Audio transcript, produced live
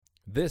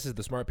This is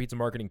the Smart Pizza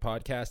Marketing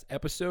Podcast,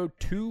 episode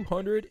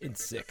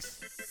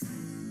 206.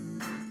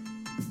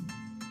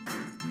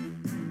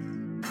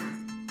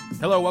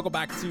 Hello, welcome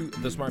back to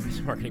the Smart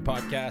Pizza Marketing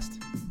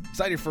Podcast.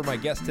 Excited for my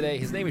guest today.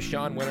 His name is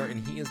Shawn Wenner,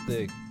 and he is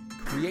the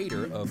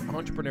creator of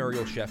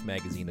Entrepreneurial Chef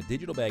Magazine, a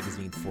digital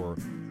magazine for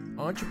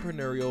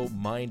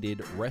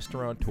entrepreneurial-minded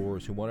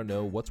restaurateurs who want to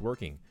know what's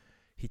working.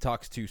 He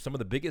talks to some of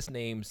the biggest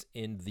names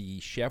in the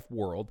chef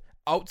world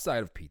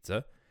outside of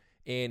pizza,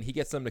 and he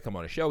gets them to come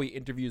on a show. He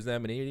interviews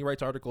them, and he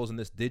writes articles in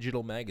this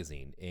digital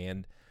magazine.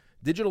 And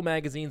digital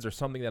magazines are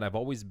something that I've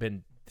always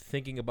been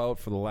thinking about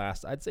for the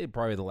last, I'd say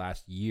probably the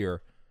last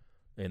year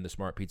in the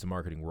smart pizza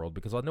marketing world,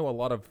 because I know a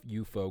lot of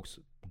you folks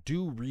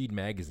do read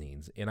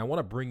magazines, and I want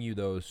to bring you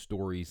those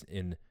stories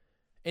in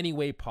any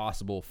way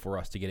possible for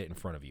us to get it in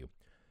front of you,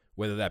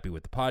 whether that be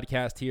with the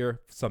podcast here,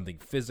 something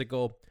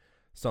physical,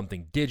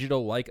 something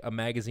digital like a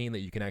magazine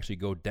that you can actually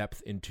go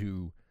depth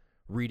into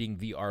reading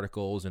the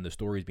articles and the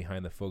stories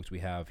behind the folks we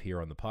have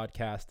here on the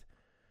podcast,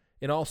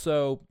 and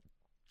also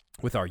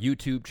with our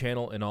YouTube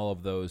channel and all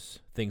of those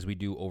things we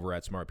do over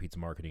at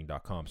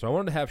smartpizzamarketing.com. So I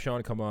wanted to have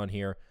Shawn come on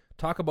here,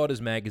 talk about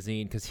his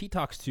magazine, because he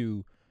talks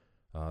to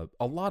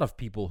a lot of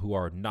people who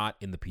are not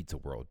in the pizza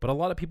world, but a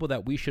lot of people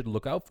that we should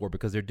look out for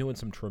because they're doing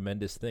some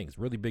tremendous things,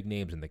 really big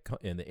names in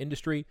the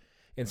industry.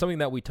 And something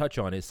that we touch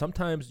on is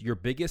sometimes your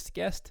biggest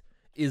guest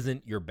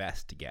isn't your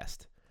best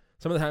guest.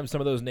 Some of the times,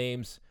 some of those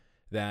names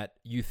that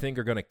you think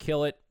are going to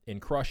kill it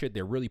and crush it,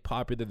 they're really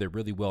popular, they're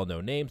really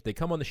well-known names. They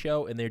come on the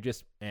show and they're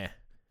just and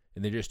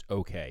they're just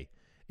okay.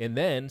 And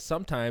then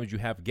sometimes you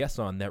have guests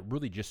on that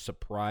really just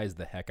surprise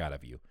the heck out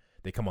of you.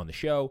 They come on the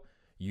show,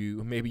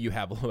 maybe you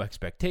have low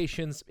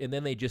expectations, and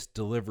then they just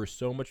deliver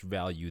so much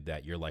value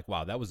that you're like,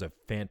 wow, that was a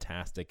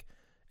fantastic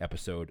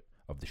episode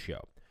of the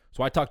show.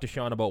 So I talked to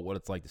Shawn about what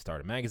it's like to start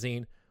a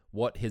magazine,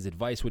 what his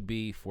advice would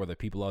be for the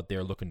people out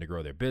there looking to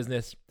grow their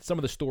business, some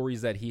of the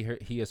stories that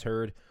he has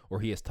heard or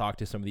he has talked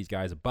to some of these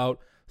guys about,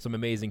 some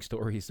amazing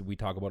stories that we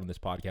talk about in this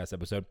podcast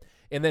episode.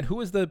 And then who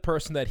is the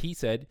person that he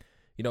said,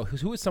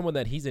 who is someone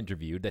that he's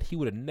interviewed that he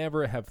would have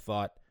never have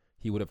thought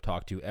he would have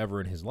talked to ever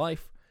in his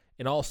life?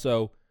 And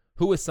also,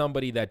 who is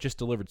somebody that just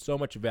delivered so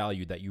much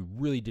value that you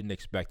really didn't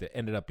expect that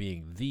ended up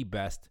being the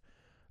best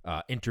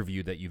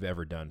interview that you've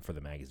ever done for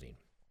the magazine?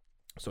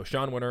 So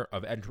Shawn Wenner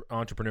of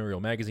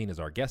Entrepreneurial Magazine is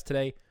our guest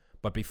today.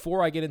 But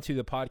before I get into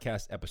the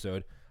podcast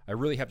episode, I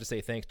really have to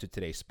say thanks to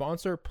today's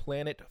sponsor,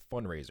 Planet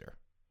Fundraiser.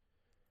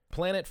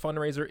 Planet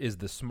Fundraiser is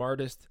the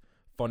smartest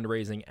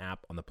fundraising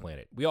app on the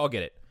planet. We all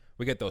get it.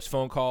 We get those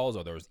phone calls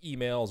or those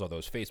emails or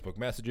those Facebook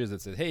messages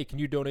that says, hey, can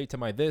you donate to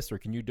my this or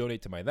can you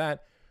donate to my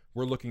that?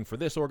 We're looking for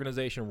this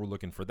organization. We're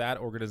looking for that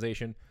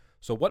organization.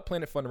 So what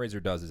Planet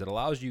Fundraiser does is it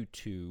allows you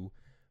to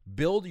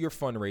build your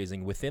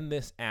fundraising within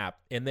this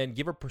app and then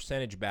give a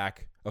percentage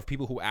back of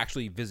people who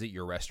actually visit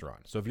your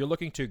restaurant. So if you're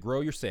looking to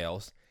grow your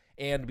sales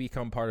and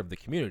become part of the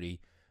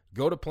community,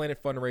 go to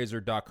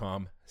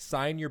planetfundraiser.com,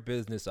 sign your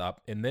business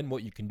up, and then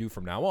what you can do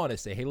from now on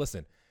is say, hey,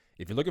 listen,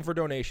 if you're looking for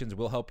donations,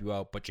 we'll help you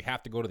out, but you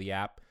have to go to the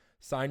app,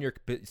 sign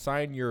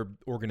your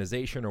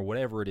organization or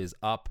whatever it is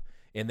up,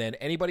 and then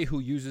anybody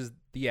who uses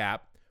the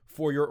app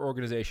for your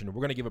organization,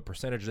 we're going to give a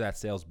percentage of that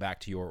sales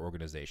back to your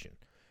organization.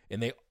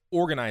 And they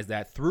organize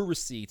that through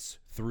receipts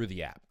through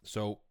the app.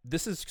 So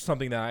this is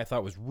something that I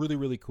thought was really,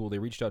 really cool. They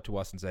reached out to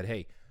us and said,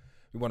 hey,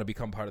 we want to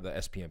become part of the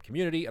SPM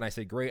community. And I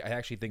said, great. I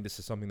actually think this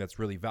is something that's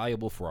really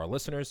valuable for our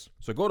listeners.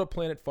 So go to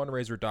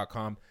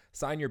planetfundraiser.com,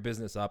 sign your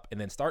business up, and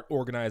then start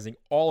organizing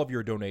all of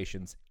your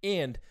donations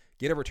and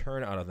get a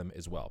return out of them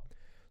as well.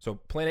 So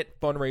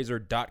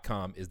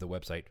planetfundraiser.com is the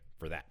website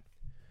for that.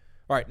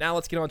 All right, now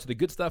let's get on to the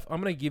good stuff.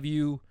 I'm going to give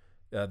you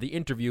the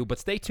interview, but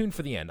stay tuned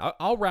for the end.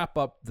 I'll wrap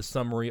up the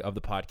summary of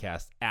the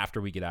podcast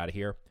after we get out of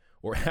here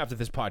or after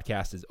this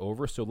podcast is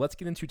over. So let's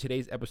get into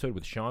today's episode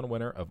with Shawn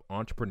Wenner of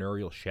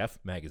Entrepreneurial Chef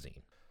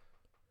Magazine.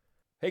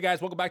 Hey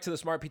guys, welcome back to the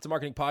Smart Pizza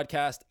Marketing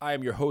Podcast. I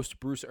am your host,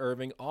 Bruce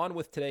Irving, on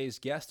with today's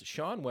guest,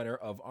 Shawn Wenner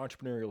of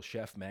Entrepreneurial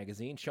Chef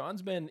Magazine.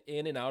 Shawn's been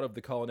in and out of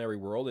the culinary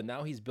world, and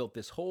now he's built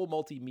this whole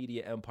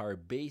multimedia empire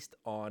based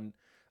on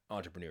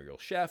Entrepreneurial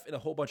Chef and a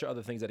whole bunch of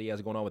other things that he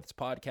has going on with his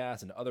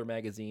podcast and other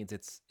magazines.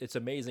 It's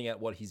amazing at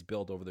what he's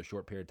built over the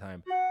short period of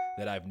time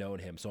that I've known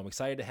him. So I'm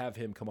excited to have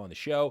him come on the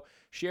show,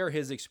 share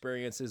his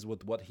experiences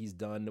with what he's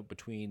done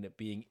between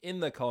being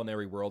in the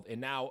culinary world and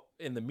now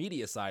in the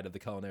media side of the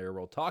culinary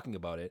world talking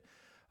about it.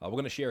 We're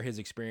going to share his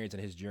experience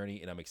and his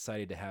journey, and I'm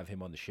excited to have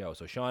him on the show.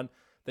 So Shawn,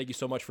 thank you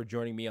so much for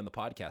joining me on the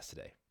podcast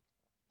today.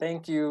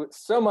 Thank you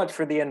so much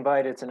for the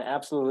invite. It's an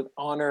absolute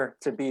honor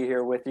to be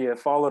here with you. I've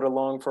followed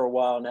along for a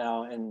while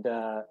now. And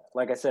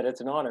like I said,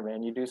 it's an honor,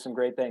 man. You do some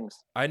great things.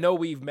 I know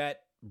we've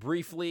met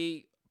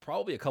briefly,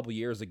 probably a couple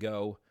years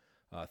ago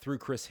through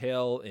Chris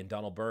Hill and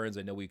Donald Burns.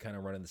 I know we kind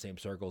of run in the same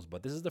circles,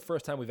 but this is the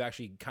first time we've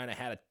actually kind of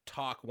had a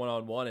talk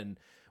one-on-one, and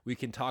we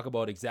can talk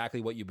about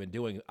exactly what you've been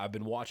doing. I've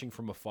been watching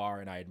from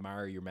afar, and I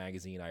admire your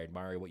magazine. I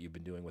admire what you've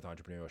been doing with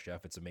Entrepreneurial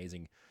Chef. It's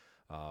amazing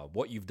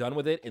what you've done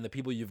with it and the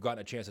people you've gotten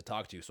a chance to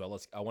talk to. So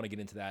I want to get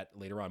into that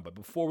later on. But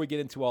before we get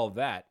into all of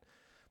that,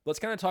 let's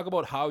kind of talk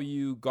about how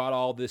you got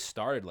all this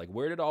started. Like,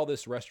 where did all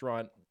this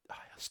restaurant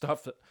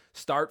stuff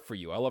start for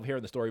you? I love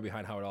hearing the story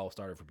behind how it all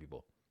started for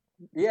people.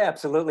 Yeah,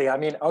 absolutely. I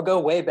mean, I'll go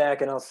way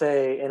back and I'll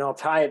say, and I'll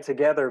tie it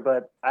together,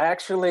 but I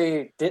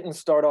actually didn't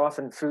start off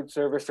in food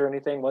service or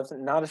anything,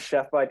 wasn't not a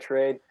chef by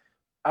trade.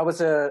 I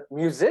was a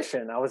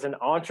musician. I was an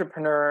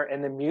entrepreneur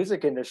in the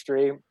music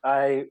industry.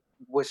 I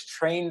was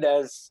trained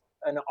as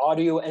an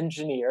audio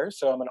engineer.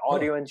 So I'm an Huh.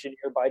 audio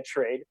engineer by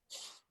trade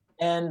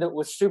and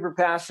was super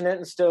passionate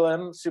and still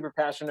am super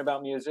passionate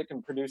about music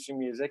and producing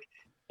music.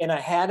 And I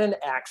had an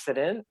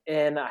accident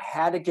and I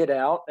had to get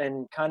out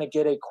and kind of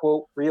get a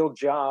quote real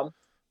job.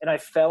 And I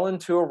fell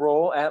into a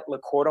role at Le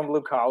Cordon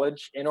Bleu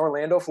College in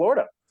Orlando,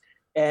 Florida.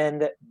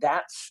 And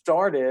that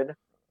started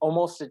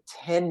almost a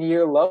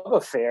 10-year love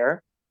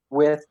affair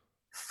with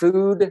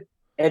food,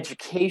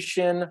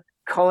 education,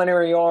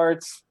 culinary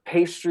arts,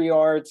 pastry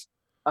arts.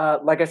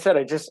 Like I said,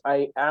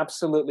 I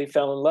absolutely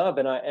fell in love,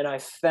 and I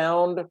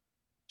found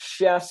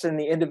chefs and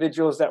the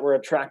individuals that were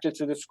attracted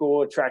to the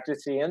school, attracted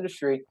to the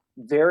industry,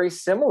 very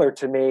similar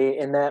to me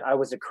in that I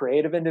was a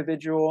creative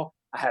individual.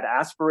 I had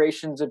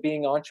aspirations of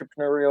being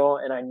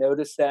entrepreneurial, and I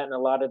noticed that in a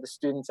lot of the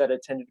students that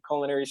attended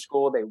culinary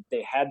school,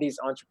 they had these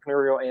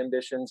entrepreneurial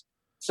ambitions.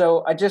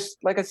 So I just,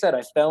 like I said,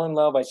 I fell in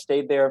love. I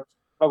stayed there.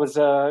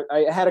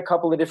 I had a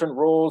couple of different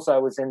roles. I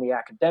was in the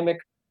academic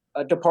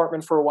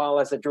department for a while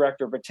as a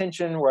director of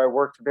retention, where I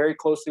worked very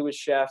closely with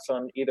chefs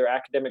on either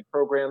academic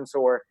programs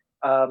or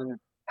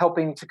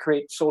helping to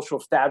create social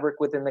fabric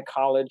within the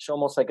college,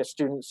 almost like a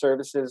student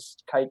services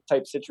type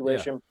Yeah.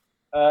 situation.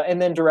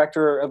 And then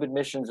director of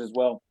admissions as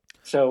well.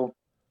 So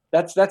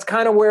that's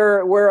kind of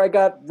where I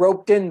got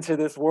roped into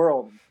this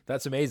world.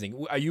 That's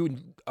amazing. Are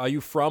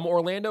you from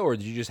Orlando, or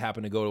did you just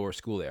happen to go to our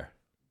school there?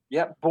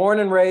 Yep, born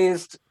and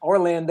raised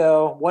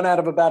Orlando, one out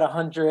of about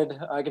 100.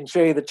 I can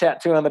show you the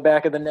tattoo on the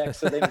back of the neck.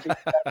 So they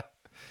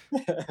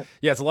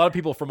Yeah, it's a lot of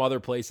people from other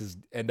places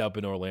end up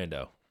in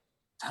Orlando.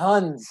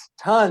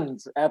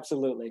 tons,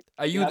 absolutely.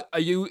 Are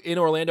you in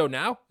Orlando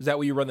now? Is that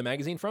where you run the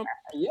magazine from?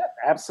 Yep,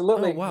 Oh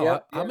absolutely. wow,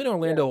 Yep, I'm yep, in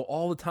Orlando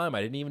all the time.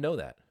 I didn't even know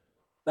that.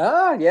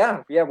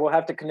 yeah. We'll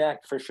have to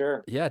connect for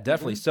sure. Yeah,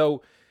 definitely. Mhm.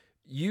 So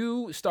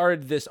you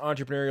started this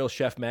entrepreneurial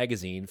chef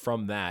magazine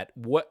from that.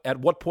 At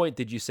what point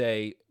did you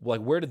say,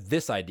 like, where did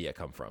this idea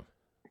come from?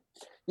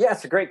 Yeah,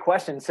 it's a great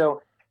question.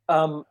 So,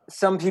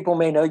 some people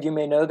may know, you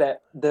may know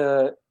that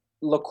the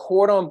Le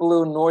Cordon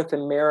Bleu North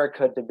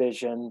America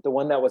division, the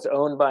one that was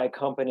owned by a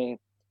company,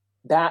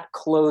 that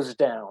closed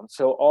down.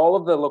 So all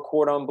of the Le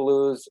Cordon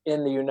Bleus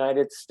in the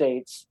United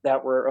States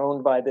that were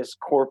owned by this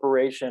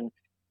corporation,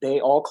 they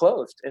all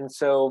closed. And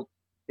so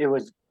it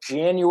was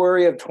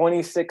January of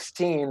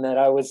 2016 that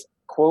I was,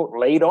 quote,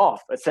 laid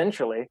off,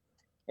 essentially.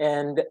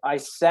 And I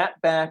sat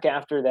back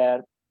after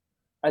that.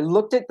 I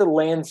looked at the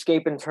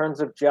landscape in terms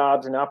of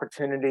jobs and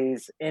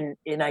opportunities, and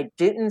I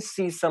didn't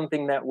see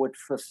something that would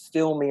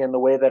fulfill me in the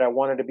way that I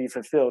wanted to be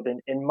fulfilled.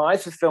 And my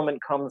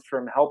fulfillment comes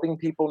from helping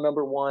people,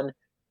 number one.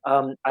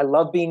 I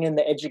love being in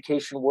the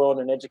education world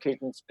and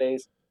education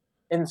space.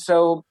 And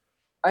so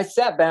I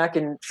sat back,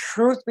 and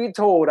truth be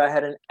told, I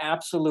had an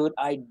absolute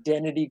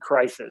identity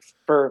crisis.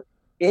 For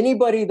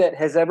anybody that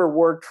has ever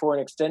worked for an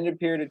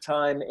extended period of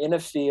time in a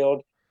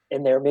field,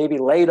 and they're maybe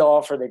laid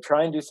off or they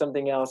try and do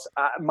something else,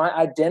 my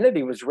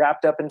identity was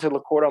wrapped up into Le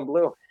Cordon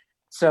Bleu.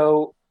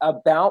 So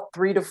about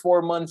 3 to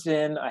 4 months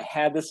in, I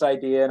had this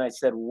idea, and I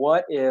said,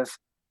 what if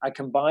I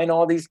combine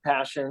all these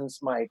passions,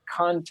 my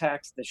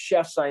contacts, the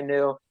chefs I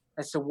knew?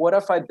 I said, what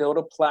if I build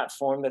a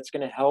platform that's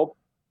going to help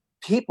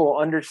people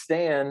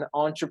understand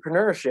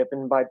entrepreneurship?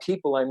 And by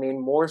people, I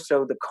mean more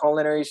so the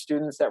culinary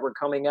students that were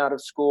coming out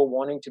of school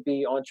wanting to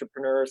be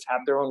entrepreneurs, have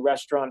their own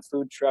restaurant,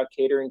 food truck,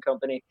 catering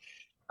company.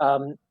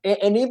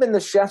 And even the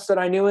chefs that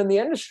I knew in the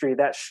industry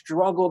that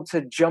struggled to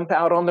jump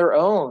out on their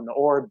own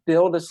or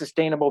build a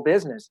sustainable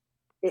business.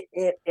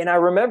 And I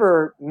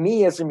remember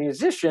me as a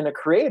musician, a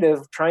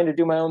creative, trying to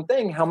do my own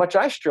thing, how much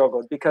I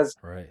struggled because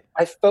Right.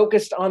 I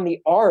focused on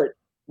the art,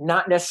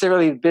 not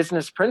necessarily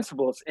business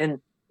principles. And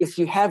if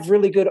you have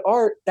really good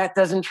art, that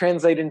doesn't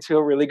translate into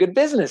a really good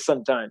business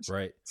sometimes.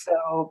 Right.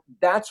 So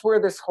that's where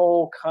this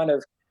whole kind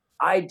of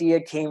idea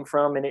came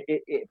from. And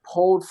it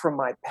pulled from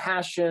my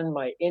passion,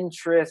 my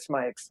interest,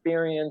 my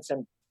experience,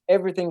 and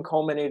everything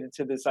culminated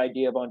to this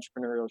idea of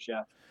entrepreneurial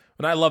chef.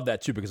 And I love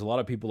that too, because a lot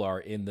of people are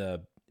in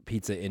the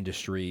pizza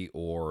industry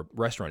or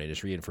restaurant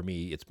industry. And for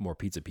me, it's more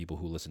pizza people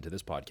who listen to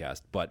this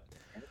podcast, but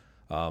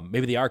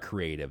maybe they are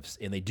creatives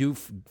and they do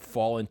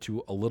fall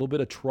into a little bit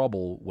of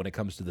trouble when it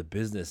comes to the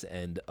business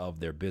end of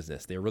their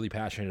business. They're really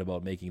passionate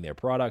about making their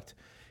product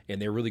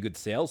and they're really good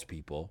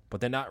salespeople,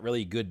 but they're not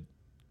really good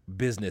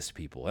business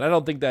people. And I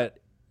don't think that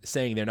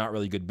saying they're not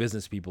really good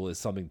business people is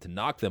something to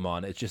knock them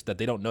on. It's just that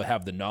they don't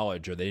have the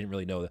knowledge, or they didn't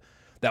really know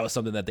that was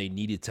something that they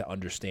needed to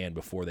understand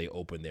before they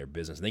opened their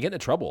business. And they get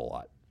into trouble a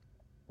lot.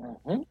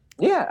 Mm-hmm.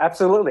 Yeah,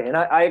 absolutely. And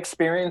I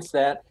experienced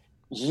that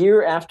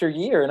year after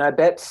year. And I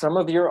bet some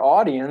of your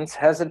audience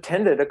has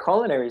attended a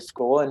culinary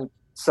school, and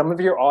some of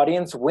your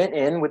audience went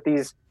in with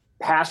these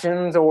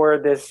passions or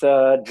this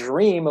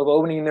dream of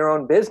owning their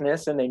own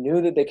business, and they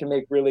knew that they can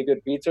make really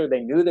good pizza.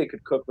 They knew they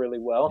could cook really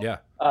well, Yeah.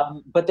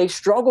 but they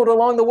struggled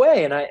along the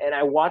way. And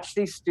I watched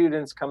these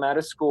students come out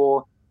of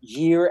school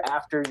year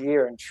after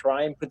year and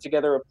try and put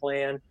together a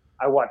plan.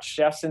 I watched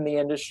chefs in the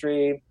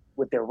industry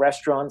with their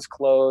restaurants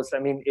closed. I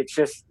mean, it's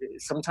just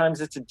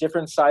sometimes it's a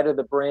different side of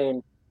the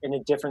brain in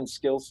a different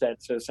skill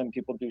set. So some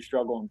people do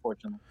struggle,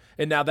 unfortunately.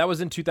 And now that was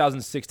in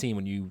 2016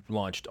 when you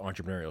launched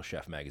Entrepreneurial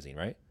Chef magazine,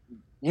 right?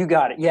 You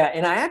got it. Yeah.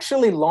 And I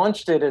actually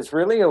launched it as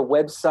really a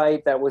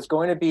website that was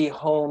going to be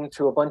home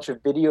to a bunch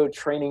of video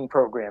training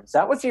programs.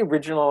 That was the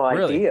original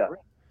idea. Really?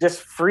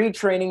 Just free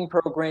training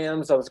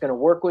programs. I was going to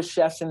work with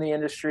chefs in the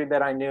industry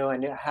that I knew. I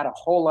had a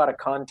whole lot of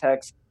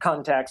contacts.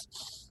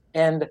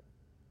 And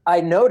I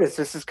noticed,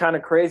 this is kind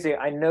of crazy,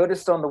 I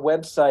noticed on the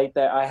website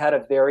that I had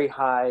a very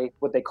high,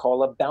 what they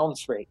call a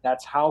bounce rate.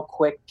 That's how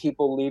quick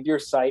people leave your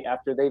site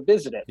after they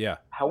visit it. Yeah.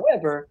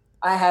 However,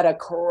 I had a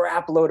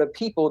crap load of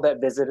people that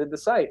visited the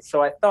site.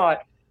 So I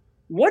thought,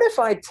 what if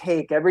I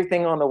take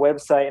everything on the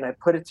website and I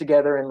put it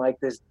together in like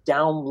this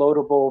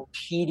downloadable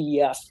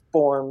PDF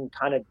form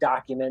kind of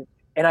document,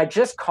 and I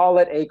just call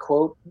it a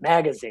quote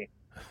magazine.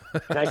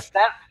 And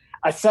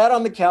I sat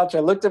on the couch, I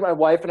looked at my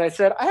wife and I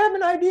said, I have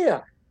an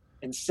idea.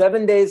 And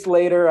 7 days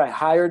later, I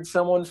hired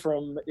someone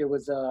from, it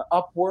was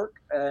Upwork,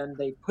 and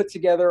they put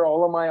together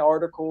all of my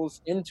articles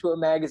into a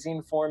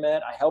magazine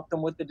format. I helped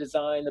them with the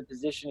design, the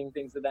positioning,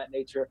 things of that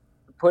nature,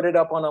 put it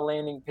up on a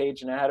landing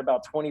page, and I had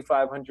about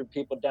 2,500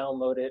 people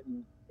download it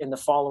in the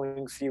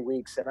following few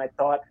weeks. And I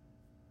thought,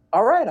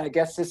 all right, I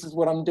guess this is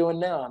what I'm doing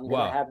now. I'm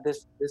going to have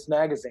this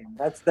magazine.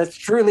 That's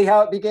truly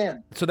how it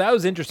began. So that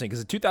was interesting because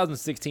in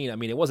 2016, I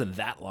mean, it wasn't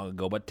that long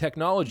ago, but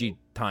technology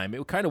time,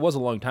 it kind of was a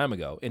long time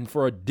ago. And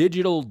for a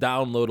digital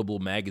downloadable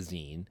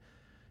magazine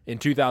in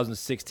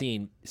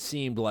 2016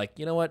 seemed like,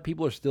 you know what,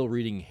 people are still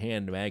reading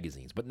hand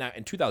magazines. But now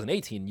in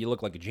 2018, you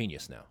look like a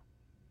genius now.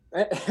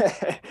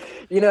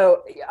 You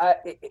know,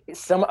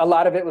 a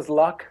lot of it was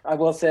luck, I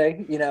will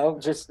say, you know,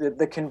 just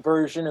the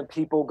conversion of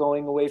people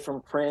going away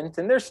from print.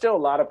 And there's still a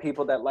lot of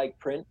people that like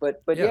print,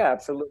 but yeah,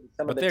 absolutely.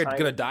 But they're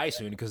going to die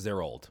soon because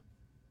they're old.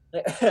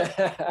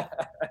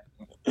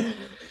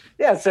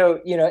 Yeah.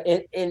 So, you know,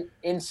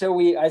 and so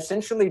we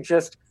essentially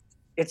just,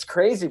 it's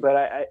crazy,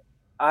 but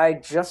I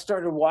just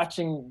started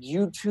watching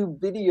YouTube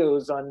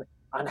videos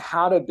on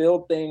how to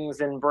build things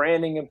and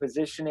branding and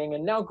positioning.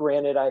 And now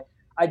granted,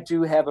 I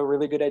do have a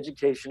really good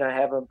education. I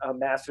have a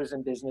master's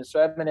in business. So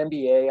I have an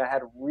MBA. I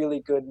had really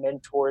good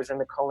mentors in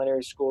the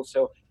culinary school.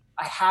 So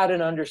I had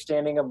an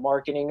understanding of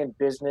marketing and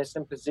business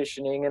and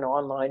positioning and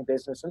online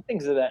business and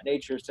things of that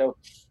nature. So,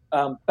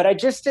 but I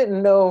just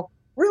didn't know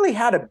really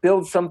how to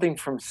build something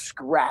from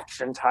scratch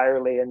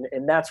entirely.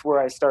 And that's where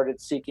I started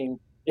seeking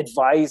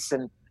advice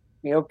and,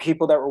 you know,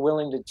 people that were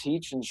willing to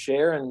teach and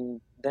share, and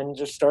then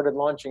just started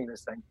launching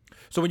this thing.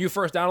 So when you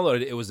first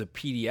downloaded it, it was a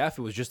PDF.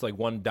 It was just like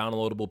one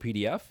downloadable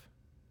PDF.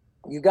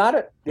 You got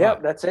it. Yeah, Wow.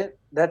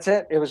 That's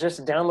it. It was just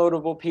a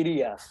downloadable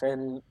PDF.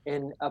 And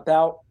in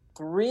about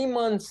 3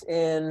 months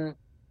in,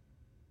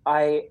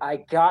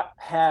 I got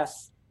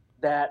past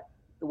that,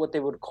 what they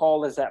would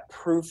call as that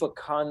proof of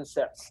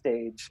concept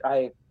stage.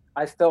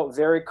 I felt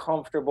very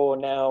comfortable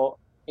now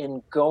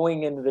in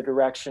going into the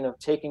direction of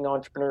taking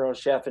Entrepreneurial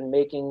Chef and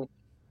making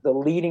the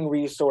leading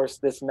resource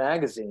this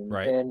magazine,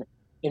 right, and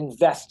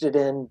invested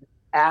in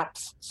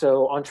apps.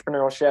 So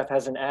Entrepreneurial Chef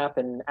has an app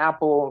in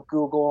Apple,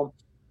 Google.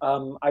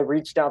 I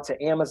reached out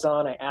to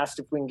Amazon. I asked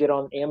if we can get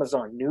on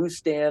Amazon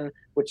Newsstand,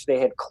 which they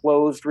had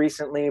closed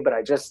recently, but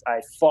I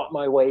fought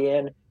my way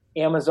in.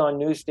 Amazon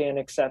Newsstand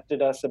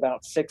accepted us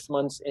about 6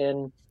 months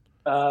in.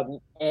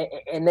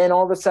 And then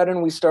all of a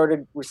sudden we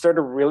started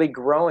really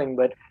growing,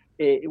 but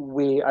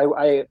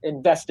I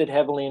invested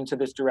heavily into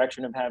this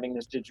direction of having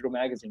this digital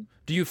magazine.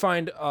 Do you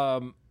find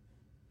a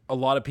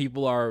lot of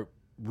people are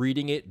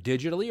reading it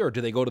digitally, or do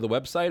they go to the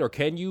website, or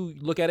can you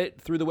look at it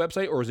through the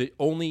website, or is it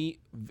only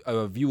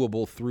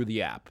viewable through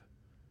the app?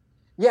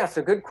 Yeah,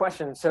 so good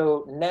question.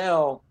 So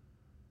now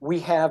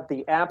we have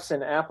the apps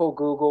in Apple,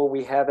 Google.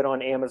 We have it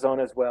on Amazon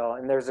as well,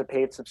 and there's a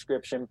paid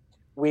subscription.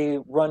 We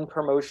run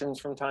promotions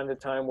from time to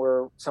time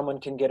where someone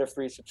can get a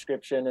free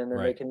subscription and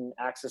then they can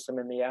access them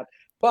in the app.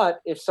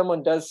 But if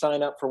someone does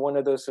sign up for one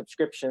of those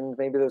subscriptions,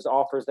 maybe those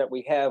offers that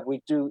we have,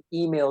 we do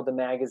email the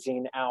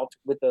magazine out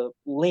with a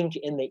link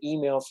in the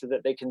email so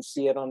that they can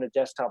see it on a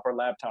desktop or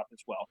laptop as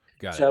well.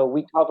 So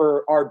we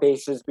cover our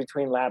bases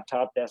between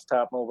laptop,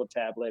 desktop, mobile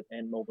tablet,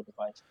 and mobile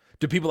device.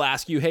 Do people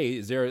ask you, hey,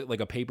 is there like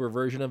a paper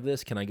version of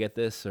this? Can I get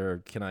this,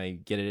 or can I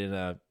get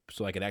it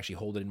so I can actually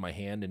hold it in my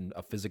hand and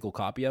a physical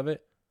copy of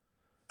it?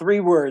 3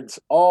 words: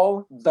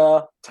 all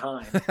the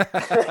time.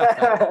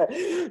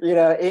 You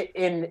know,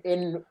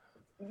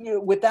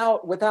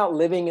 without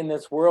living in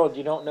this world,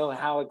 you don't know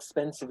how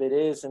expensive it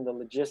is and the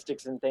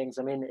logistics and things.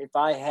 I mean, if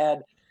I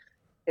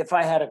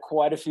had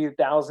quite a few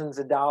thousands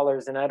of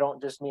dollars, and I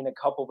don't just mean a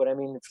couple, but I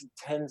mean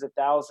tens of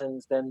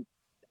thousands, then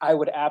I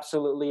would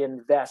absolutely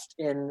invest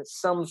in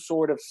some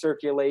sort of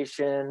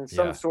circulation,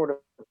 some sort of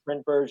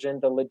print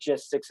version, the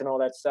logistics and all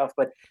that stuff.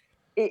 But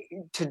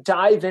to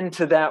dive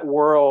into that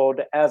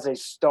world as a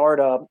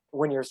startup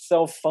when you're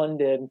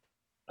self-funded,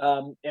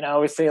 and I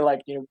always say,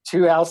 like,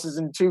 2 houses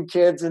and 2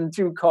 kids and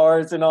 2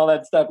 cars and all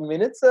that stuff. I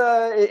mean, it's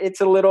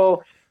a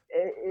little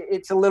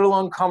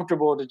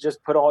uncomfortable to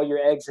just put all your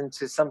eggs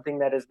into something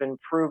that has been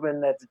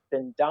proven, that's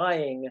been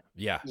dying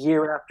Yeah.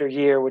 year after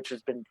year, which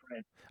has been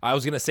print. I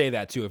was going to say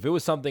that too. If it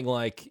was something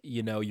like,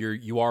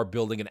 you are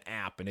building an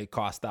app and it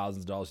costs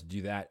thousands of dollars to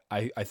do that,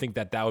 I think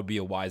that would be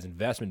a wise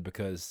investment,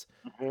 because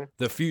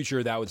the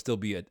future, that would still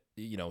be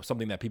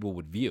something that people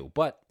would view.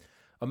 But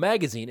a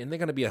magazine, and they're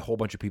going to be a whole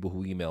bunch of people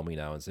who email me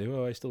now and say,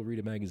 oh, I still read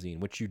a magazine,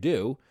 which you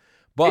do.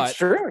 But it's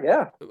true,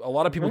 yeah. A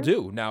lot of people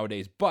do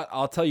nowadays. But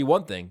I'll tell you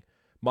one thing.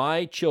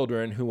 My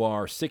children, who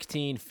are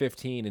 16,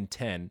 15, and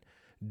 10,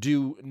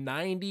 do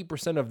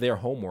 90% of their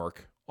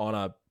homework on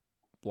a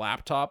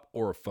laptop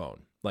or a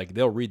phone. Like,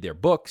 they'll read their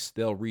books,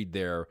 they'll read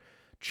their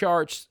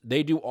charts,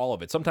 they do all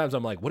of it. Sometimes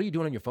I'm like, what are you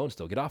doing on your phone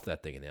still? Get off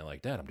that thing. And they're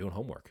like, Dad, I'm doing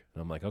homework.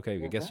 And I'm like,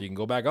 okay, I guess you can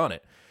go back on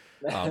it.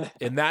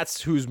 And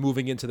that's who's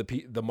moving into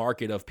the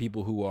market of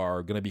people who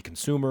are going to be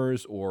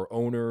consumers or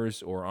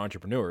owners or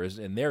entrepreneurs,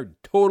 and they're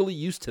totally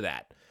used to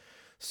that.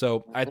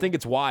 So I think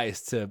it's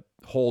wise to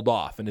hold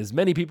off. And as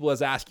many people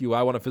as ask you,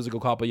 I want a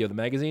physical copy of the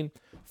magazine,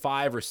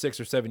 5 or 6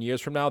 or 7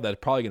 years from now, that's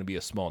probably going to be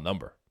a small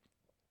number.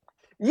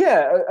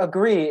 Yeah,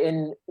 agree.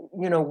 And,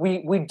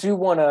 we do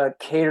want to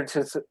cater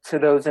to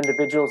those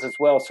individuals as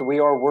well. So we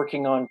are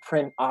working on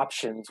print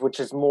options, which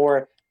is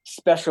more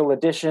special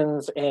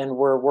editions. And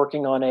we're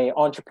working on a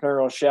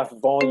Entrepreneurial Chef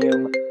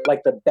volume,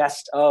 like the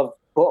best of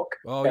book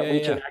we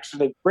can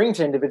actually bring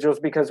to individuals,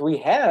 because we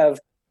have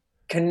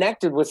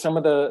connected with some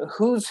of the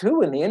who's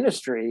who in the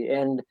industry,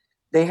 and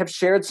they have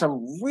shared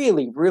some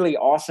really, really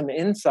awesome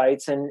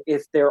insights. And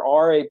if there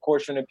are a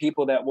portion of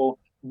people that will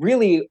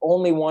really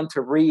only want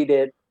to read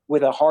it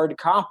with a hard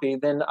copy,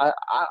 then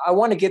I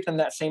want to get them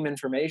that same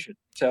information.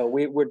 So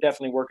we're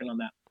definitely working on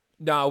that.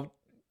 Now,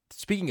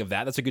 speaking of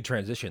that, that's a good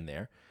transition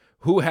there.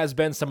 Who has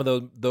been some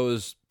of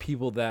those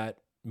people that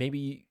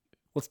maybe,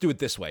 let's do it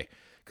this way,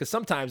 because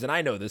sometimes, and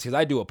I know this because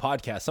I do a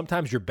podcast,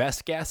 sometimes your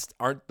best guests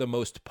aren't the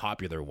most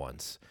popular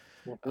ones.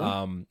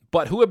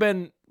 But who have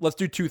been, let's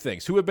do 2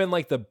 things. Who have been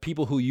like the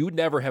people who you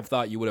never have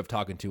thought you would have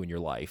talked to in your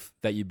life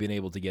that you've been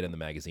able to get in the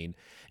magazine?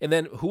 And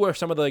then who are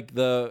some of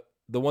the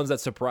ones that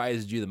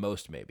surprised you the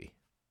most, maybe?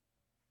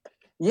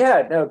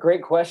 Yeah, no,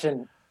 great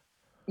question.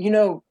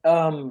 Danielle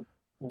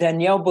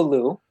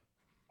Ballou,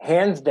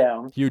 hands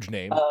down. Huge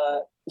name.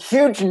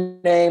 Huge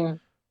name,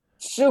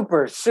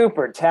 super,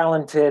 super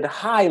talented,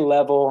 high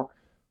level.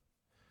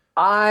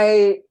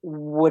 I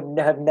would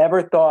have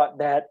never thought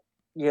that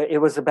it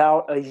was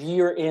about a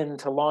year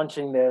into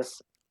launching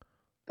this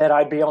that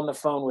I'd be on the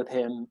phone with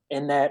him,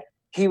 and that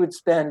he would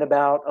spend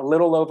about a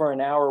little over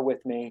an hour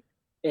with me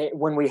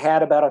when we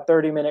had about a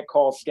 30-minute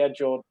call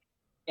scheduled.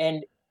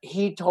 And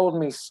he told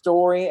me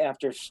story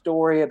after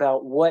story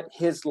about what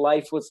his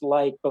life was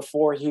like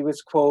before he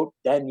was, quote,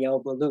 Danielle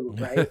Ballou,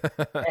 right?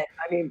 And,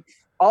 I mean,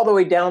 all the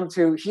way down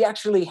to, he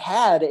actually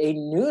had a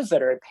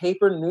newsletter, a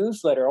paper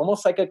newsletter,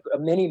 almost like a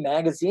mini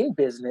magazine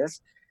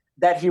business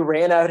that he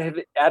ran out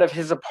of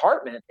his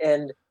apartment.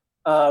 And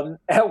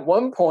at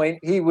one point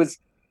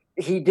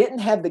he didn't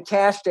have the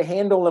cash to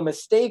handle a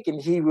mistake,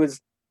 and he was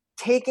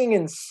taking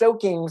and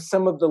soaking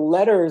some of the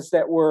letters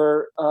that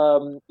were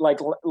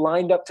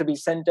lined up to be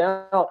sent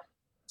out,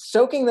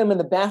 soaking them in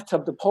the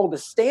bathtub to pull the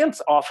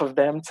stamps off of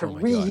them to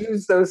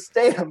reuse those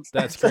stamps.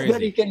 That's so crazy.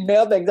 that he can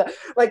mail things out.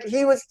 Like,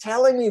 he was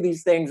telling me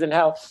these things, and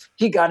how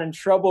he got in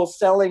trouble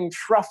selling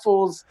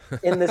truffles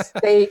in the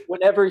state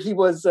whenever he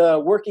was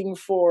working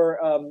for,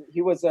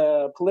 he was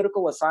a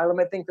political asylum,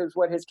 I think that's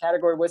what his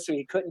category was. So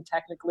he couldn't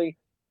technically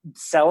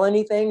sell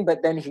anything,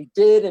 but then he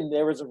did, and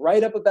there was a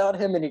write-up about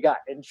him, and he got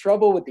in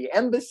trouble with the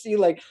embassy,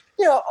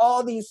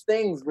 all these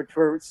things, which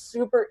were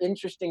super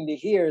interesting to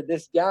hear.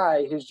 This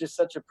guy who's just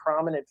such a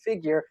prominent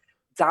figure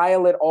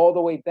dial it all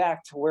the way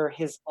back to where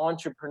his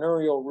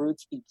entrepreneurial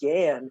roots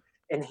began,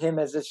 and him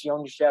as this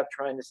young chef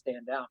trying to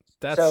stand out.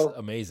 That's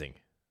amazing.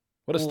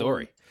 What a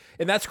story.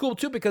 And that's cool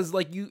too, because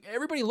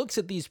everybody looks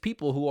at these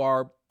people who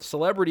are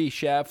celebrity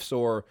chefs,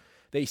 or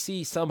they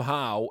see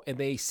somehow, and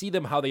they see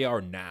them how they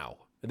are now.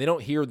 And they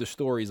don't hear the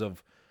stories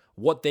of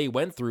what they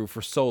went through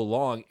for so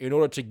long in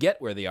order to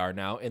get where they are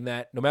now. And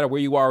that no matter where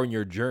you are in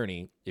your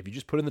journey, if you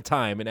just put in the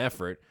time and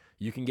effort,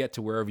 you can get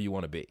to wherever you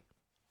want to be.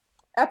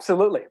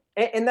 Absolutely.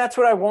 And that's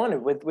what I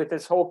wanted with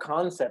this whole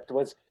concept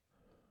was,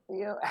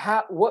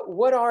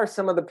 what are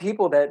some of the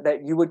people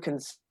that you would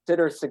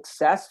consider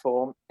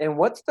successful, and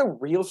what's the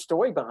real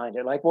story behind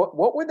it? Like,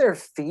 what were their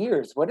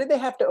fears? What did they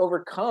have to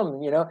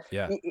overcome?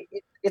 Yeah.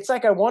 It's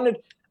like I wanted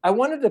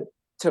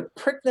to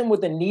prick them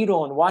with a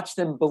needle and watch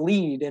them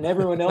bleed, and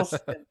everyone else,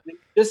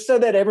 just so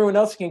that everyone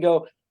else can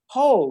go,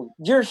 oh,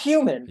 you're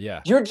human. Yeah.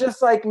 You're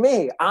just like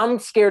me. I'm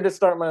scared to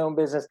start my own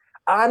business.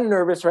 I'm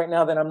nervous right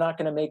now that I'm not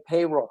going to make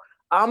payroll.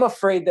 I'm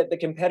afraid that the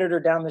competitor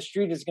down the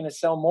street is going to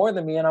sell more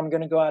than me and I'm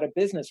going to go out of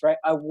business, right?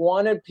 I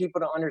wanted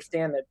people to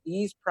understand that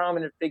these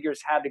prominent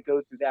figures had to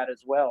go through that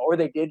as well, or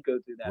they did go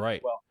through that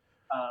as well.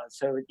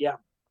 So, yeah.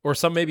 Or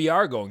some maybe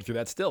are going through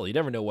that still. You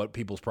never know what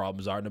people's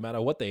problems are, no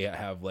matter what they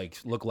have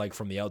look like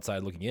from the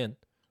outside looking in.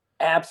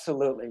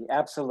 Absolutely,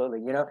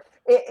 absolutely.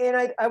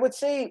 And I would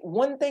say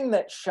one thing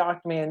that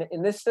shocked me,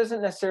 and this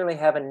doesn't necessarily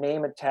have a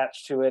name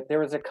attached to it. There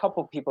was a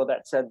couple people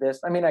that said this.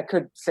 I mean, I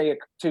could say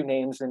two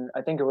names, and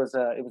I think it was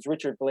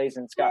Richard Blaze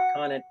and Scott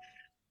Conant.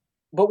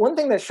 But one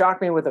thing that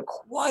shocked me with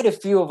quite a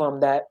few of them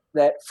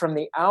that from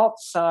the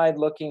outside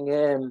looking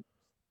in,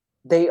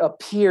 they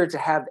appear to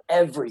have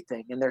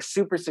everything and they're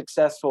super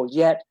successful,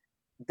 yet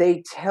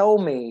they tell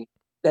me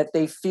that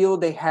they feel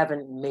they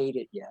haven't made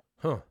it yet.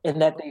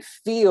 And that they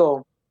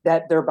feel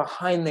that they're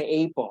behind the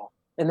eight ball,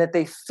 and that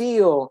they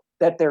feel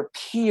that their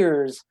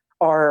peers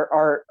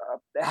are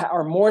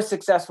more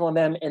successful than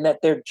them, and that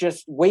they're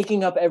just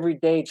waking up every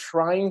day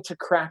trying to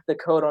crack the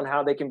code on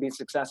how they can be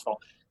successful.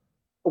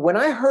 When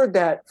I heard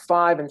that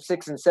 5 and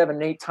 6 and 7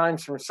 and 8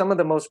 times from some of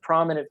the most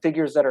prominent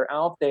figures that are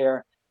out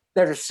there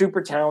that are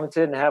super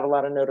talented and have a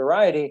lot of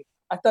notoriety,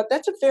 I thought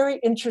that's a very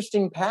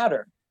interesting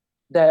pattern,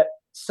 that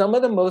some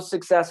of the most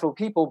successful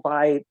people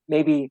by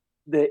maybe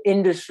the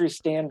industry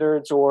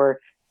standards or,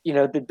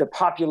 the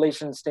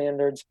population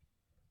standards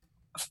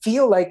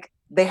feel like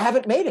they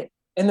haven't made it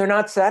and they're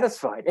not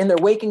satisfied. And they're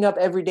waking up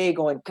every day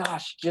going,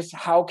 gosh, just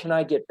how can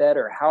I get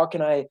better? How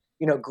can I,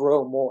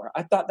 grow more?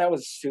 I thought that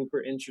was super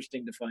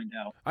interesting to find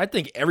out. I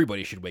think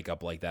everybody should wake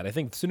up like that. I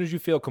think as soon as you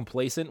feel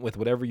complacent with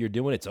whatever you're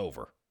doing, it's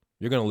over.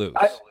 You're going to lose.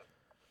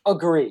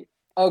 Agree.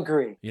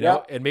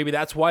 And maybe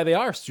that's why they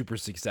are super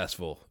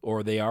successful,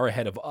 or they are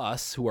ahead of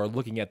us who are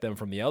looking at them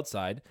from the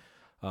outside,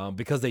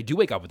 because they do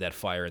wake up with that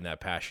fire and that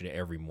passion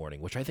every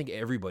morning, which I think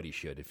everybody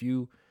should. If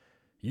you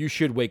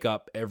should wake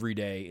up every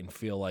day and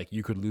feel like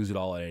you could lose it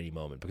all at any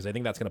moment, because I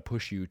think that's going to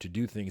push you to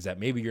do things that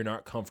maybe you're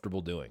not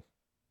comfortable doing.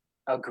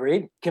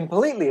 Agreed.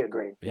 Completely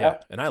agreed. Yeah.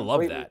 And I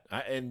love that.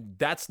 And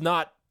that's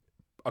not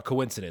a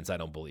coincidence, I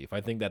don't believe.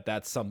 I think that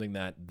that's something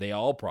that they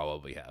all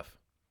probably have.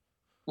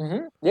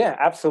 Mm-hmm. Yeah,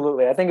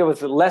 absolutely. I think it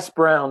was Les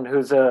Brown,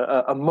 who's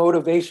a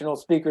motivational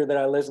speaker that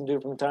I listen to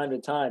from time to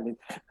time.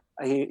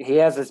 He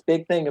has this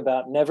big thing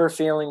about never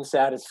feeling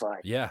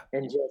satisfied. Yeah.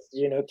 And just,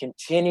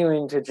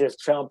 continuing to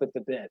just chomp at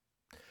the bit.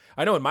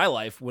 I know in my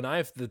life,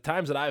 the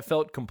times that I've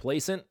felt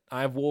complacent,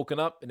 I've woken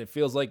up and it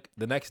feels like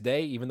the next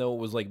day, even though it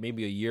was like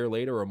maybe a year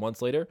later or a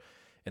month later,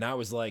 and I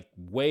was like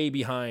way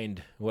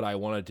behind what I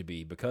wanted to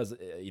be because,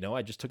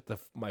 I just took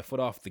my foot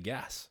off the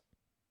gas.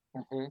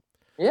 Mm-hmm.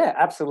 Yeah,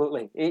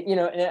 absolutely.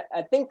 And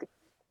I think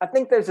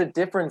there's a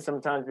difference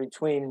sometimes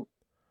between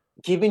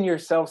giving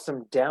yourself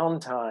some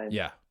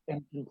downtime,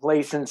 and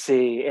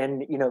complacency,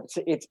 and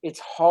it's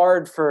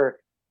hard for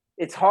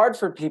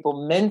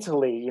people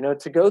mentally,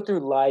 to go through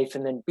life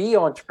and then be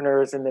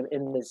entrepreneurs in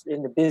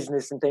the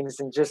business and things,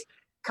 and just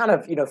kind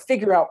of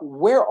figure out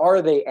where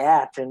are they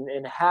at,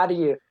 and how do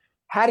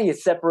you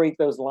separate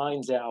those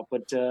lines out?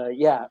 But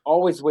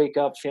always wake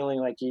up feeling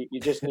like you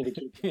just need to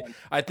keep going.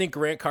 I think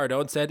Grant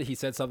Cardone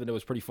said something that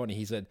was pretty funny.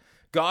 He said,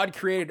 God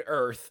created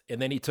Earth and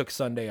then he took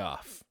Sunday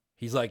off.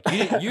 He's like,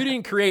 you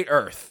didn't create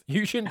Earth.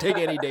 You shouldn't take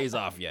any days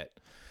off yet.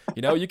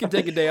 You can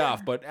take a day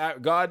off,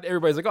 but God,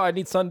 everybody's like, oh, I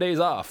need Sundays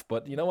off.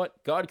 But you know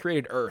what? God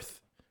created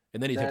Earth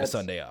and then he took a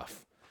Sunday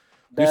off.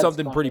 Do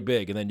something pretty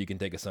big and then you can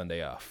take a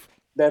Sunday off.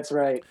 That's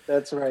right.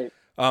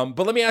 But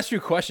let me ask you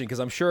a question, because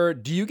I'm sure,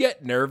 do you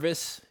get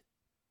nervous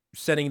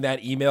sending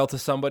that email to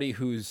somebody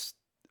who's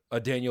a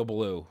Daniel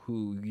Blue,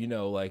 who,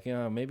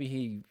 maybe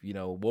he,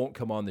 won't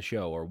come on the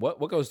show? Or what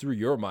goes through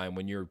your mind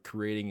when you're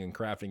creating and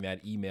crafting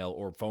that email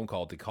or phone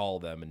call to call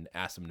them and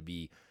ask them to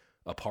be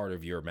a part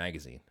of your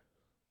magazine?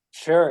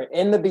 Sure.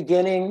 In the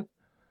beginning,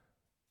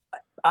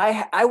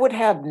 I would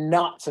have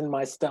knots in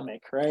my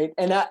stomach, right?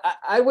 And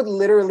I would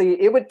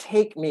literally, it would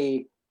take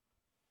me,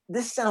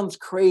 this sounds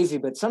crazy,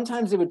 but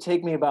sometimes it would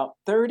take me about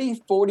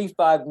 30,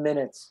 45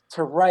 minutes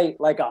to write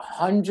like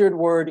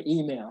 100-word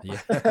email. Yeah.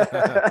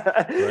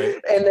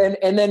 Right.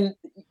 and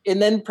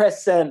then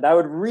press send. I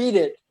would read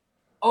it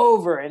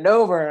over and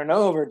over and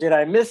over. Did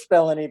I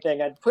misspell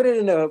anything? I'd put it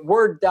in a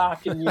Word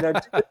doc and,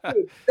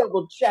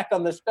 double check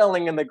on the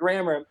spelling and the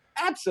grammar.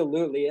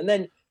 Absolutely. And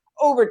then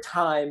over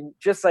time,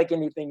 just like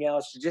anything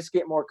else, you just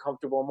get more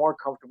comfortable.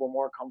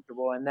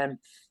 And then,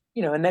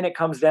 and then it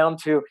comes down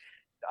to,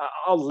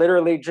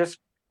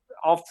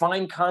 I'll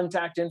find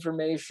contact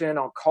information.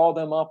 I'll call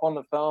them up on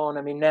the phone.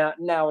 I mean,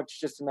 now it's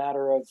just a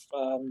matter of,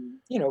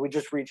 we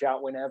just reach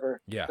out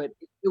whenever. Yeah. But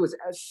it was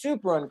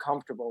super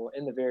uncomfortable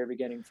in the very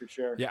beginning for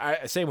sure.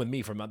 Yeah. Same with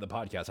me from the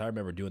podcast. I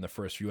remember doing the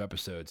first few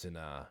episodes and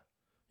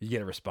you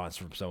get a response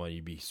from someone,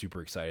 you'd be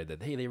super excited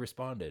that, hey, they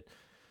responded.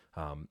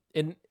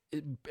 And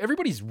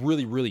everybody's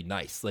really, really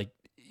nice. Like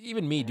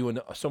even me doing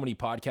so many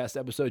podcast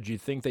episodes,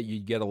 you'd think that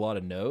you'd get a lot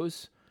of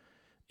no's.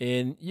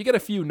 And you get a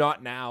few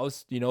not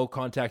nows,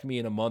 contact me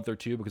in a month or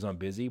two because I'm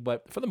busy.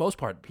 But for the most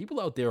part,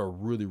 people out there are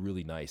really,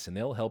 really nice, and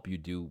they'll help you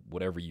do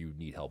whatever you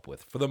need help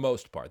with. For the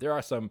most part, there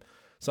are some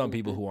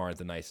people who aren't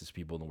the nicest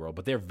people in the world,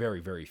 but they're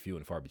very, very few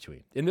and far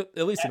between.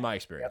 At least in my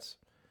experience.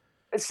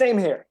 Same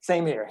here,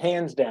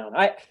 hands down.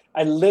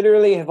 I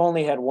literally have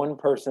only had one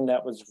person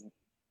that was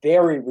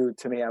very rude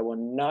to me. I will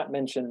not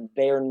mention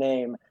their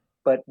name,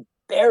 but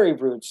very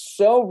rude,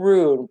 so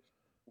rude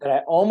that I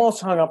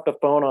almost hung up the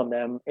phone on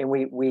them. And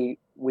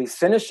we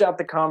finished up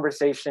the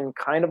conversation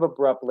kind of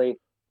abruptly.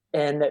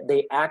 And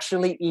they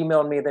actually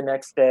emailed me the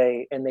next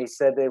day, and they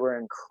said they were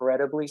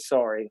incredibly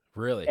sorry.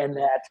 Really? And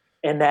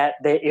that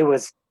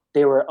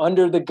they were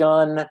under the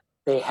gun.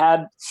 They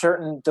had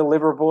certain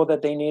deliverable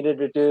that they needed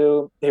to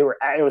do.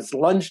 It was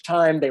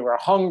lunchtime. They were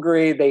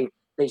hungry.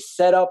 They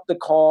set up the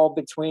call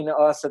between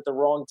us at the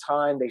wrong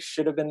time. They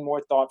should have been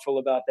more thoughtful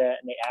about that,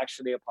 and they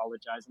actually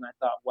apologized. And I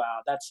thought, wow,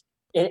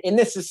 and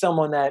this is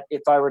someone that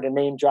if I were to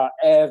name drop,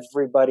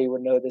 everybody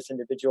would know this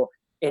individual.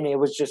 And it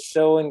was just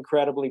so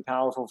incredibly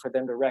powerful for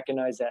them to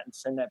recognize that and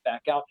send that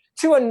back out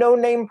to a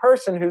no-name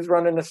person who's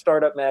running a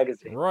startup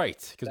magazine.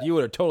 Right, because you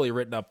would have totally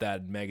written up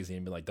that magazine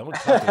and been like, don't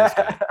talk to this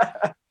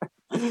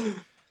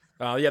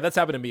guy. Yeah, that's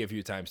happened to me a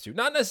few times too.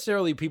 Not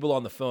necessarily people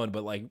on the phone,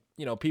 but like,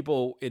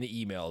 people in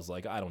the emails,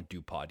 like, I don't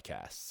do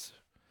podcasts.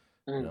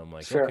 I'm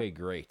like, sure. Okay,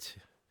 great.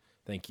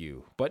 Thank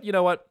you. But you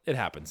know what? It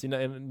happens.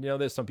 And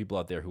there's some people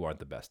out there who aren't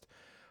the best.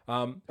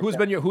 Who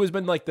has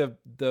been like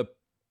the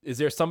is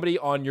there somebody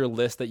on your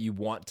list that you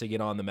want to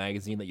get on the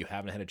magazine that you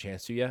haven't had a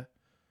chance to yet?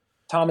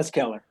 Thomas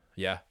Keller.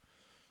 Yeah.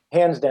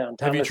 Hands down.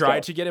 Have you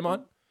tried to get him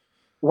on?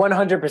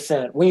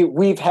 100%.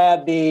 We've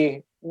had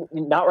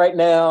not right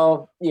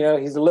now,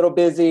 he's a little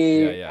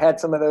busy, Yeah.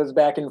 had some of those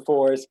back and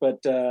forth, but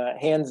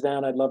hands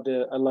down, I'd love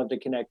to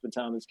connect with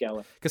Thomas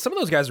Keller. Because some of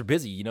those guys are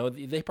busy,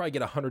 they probably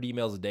get 100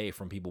 emails a day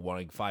from people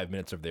wanting 5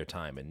 minutes of their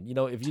time. And,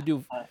 if you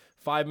do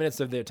 5 minutes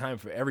of their time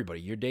for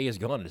everybody, your day is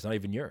gone and it's not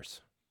even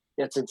yours.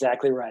 That's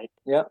exactly right.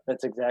 Yep,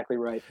 that's exactly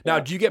right. Now,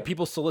 do you get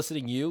people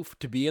soliciting you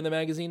to be in the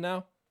magazine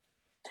now?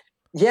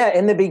 Yeah,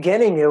 in the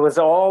beginning, it was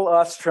all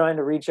us trying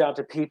to reach out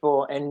to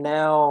people, and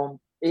now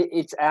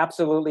it's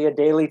absolutely a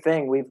daily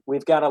thing.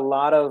 We've got a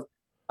lot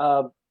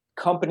of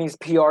companies,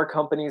 PR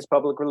companies,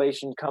 public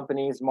relations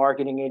companies,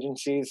 marketing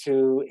agencies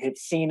who have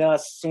seen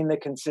us, seen the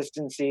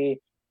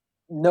consistency,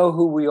 know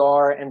who we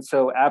are, and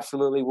so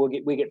absolutely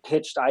we get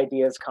pitched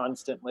ideas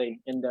constantly,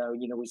 and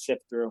we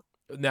sift through.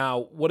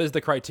 Now, what is the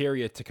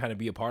criteria to kind of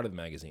be a part of the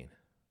magazine?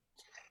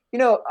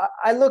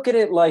 I look at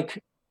it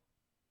like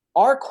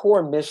our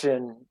core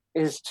mission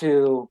is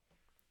to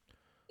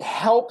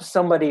help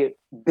somebody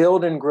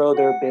build and grow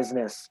their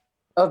business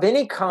of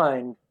any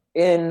kind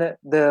in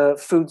the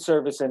food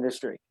service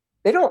industry.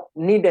 They don't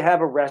need to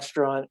have a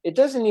restaurant. It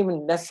doesn't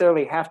even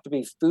necessarily have to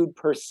be food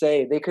per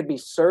se. They could be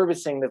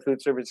servicing the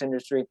food service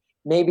industry.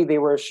 Maybe they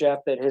were a chef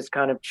that has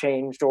kind of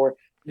changed, or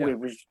I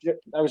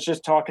was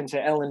just talking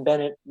to Ellen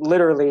Bennett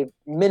literally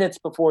minutes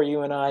before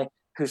you and I,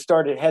 who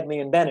started Headley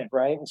and Bennett,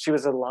 right? And she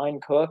was a line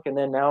cook, and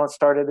then now it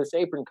started this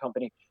apron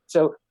company.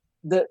 So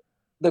the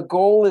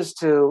goal is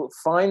to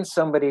find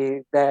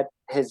somebody that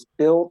has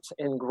built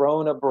and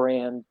grown a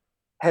brand,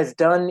 has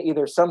done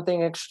either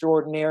something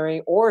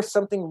extraordinary or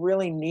something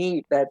really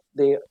neat that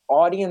the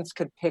audience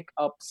could pick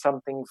up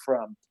something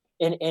from.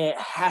 And it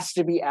has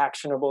to be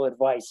actionable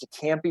advice. It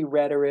can't be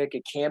rhetoric.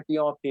 It can't be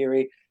all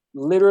theory.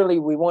 Literally,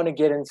 we want to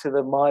get into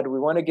the mud. We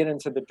want to get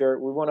into the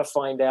dirt. We want to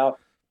find out,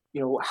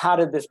 how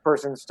did this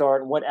person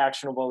start and what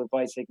actionable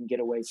advice they can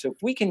get away. So if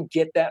we can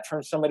get that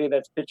from somebody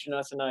that's pitching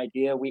us an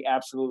idea, we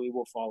absolutely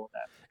will follow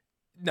that.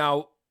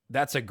 Now,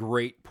 that's a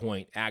great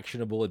point.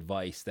 Actionable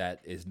advice that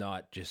is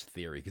not just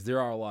theory, because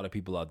there are a lot of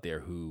people out there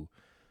who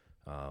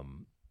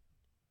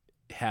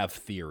have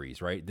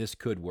theories, right? This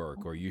could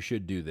work, or you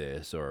should do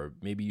this, or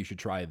maybe you should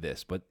try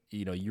this. But,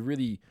 you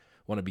really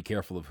want to be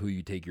careful of who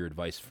you take your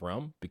advice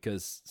from,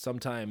 because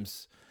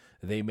sometimes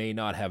they may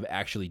not have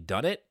actually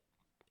done it.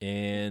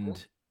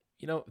 And,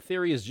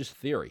 theory is just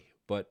theory,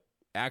 but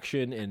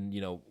action and,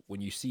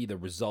 when you see the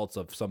results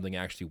of something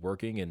actually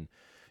working, and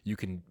you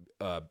can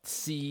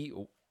see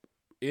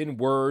in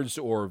words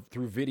or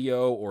through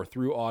video or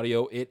through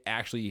audio, it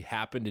actually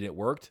happened and it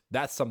worked.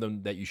 That's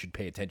something that you should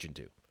pay attention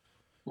to.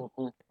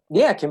 Mm-hmm.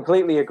 Yeah,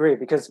 completely agree.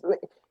 Because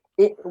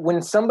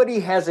when somebody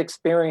has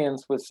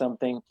experience with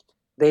something,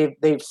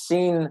 they've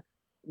seen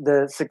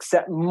the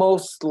success,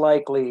 most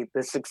likely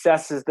the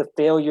successes, the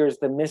failures,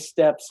 the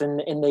missteps,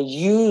 and they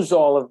use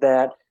all of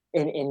that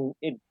and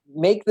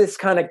make this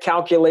kind of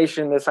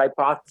calculation, this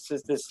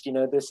hypothesis,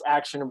 this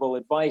actionable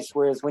advice.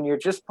 Whereas when you're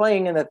just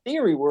playing in the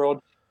theory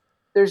world,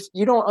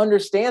 you don't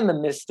understand the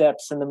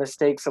missteps and the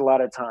mistakes a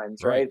lot of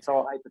times, right? It's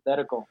all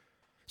hypothetical.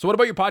 So what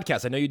about your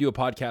podcast? I know you do a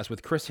podcast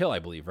with Chris Hill, I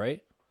believe,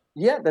 right?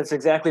 Yeah, that's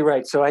exactly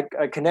right. So I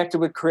connected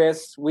with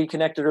Chris. We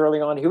connected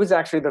early on. He was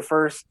actually the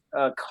first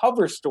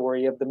cover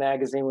story of the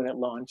magazine when it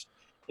launched.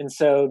 And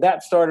so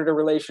that started a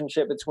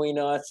relationship between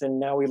us. And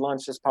now we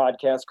launched this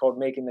podcast called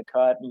Making the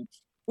Cut. And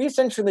we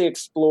essentially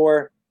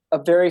explore a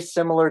very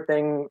similar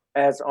thing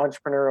as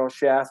Entrepreneurial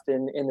Chef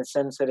in the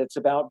sense that it's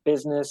about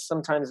business,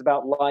 sometimes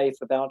about life,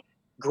 about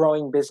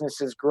growing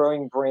businesses,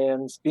 growing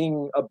brands,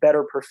 being a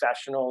better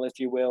professional, if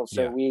you will.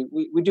 So we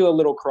do a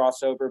little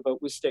crossover,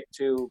 but we stick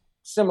to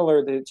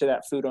similar to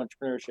that food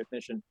entrepreneurship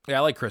mission. Yeah,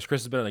 I like Chris.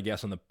 Chris has been a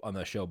guest on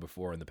the show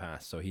before in the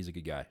past, so he's a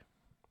good guy.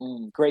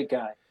 Great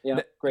guy.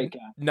 Yeah, great guy.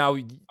 Now,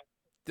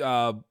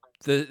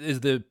 is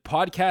the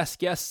podcast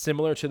guest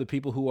similar to the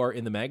people who are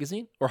in the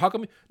magazine? Or how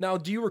come now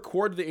do you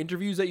record the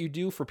interviews that you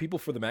do for people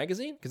for the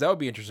magazine? Because that would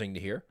be interesting to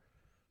hear.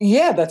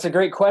 Yeah, that's a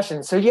great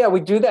question. So yeah, we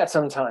do that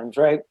sometimes,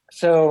 right?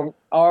 So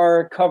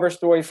our cover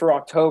story for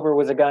October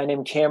was a guy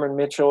named Cameron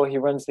Mitchell. He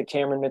runs the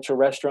Cameron Mitchell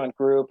Restaurant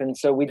Group. And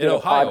so we did in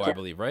Ohio, a podcast. I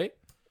believe, right?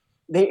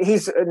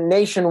 He's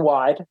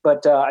nationwide,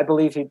 but I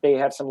believe they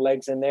have some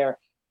legs in there.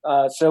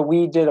 So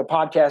we did a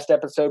podcast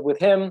episode with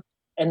him.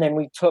 And then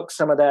we took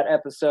some of that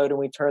episode and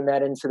we turned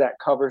that into that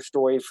cover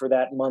story for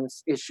that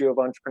month's issue of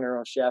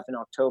Entrepreneurial Chef in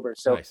October.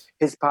 So Nice.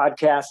 His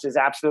podcast is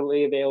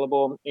absolutely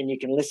available and you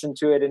can listen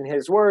to it in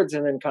his words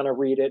and then kind of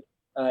read it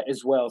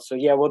as well. So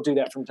yeah, we'll do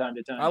that from time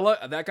to time. I love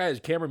that guy.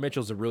 Cameron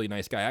Mitchell's a really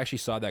nice guy. I actually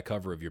saw that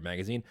cover of your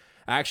magazine.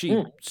 I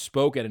actually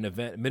spoke at an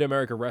event,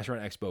 Mid-America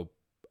Restaurant Expo.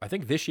 I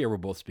think this year we're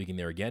both speaking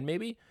there again,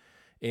 maybe.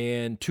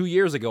 And 2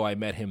 years ago, I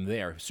met him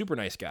there. Super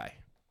nice guy.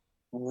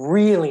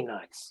 Really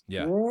nice.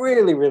 Yeah.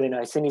 Really, really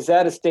nice. And he's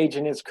at a stage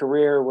in his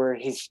career where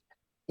he's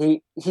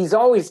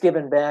always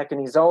given back and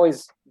he's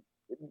always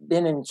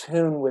been in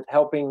tune with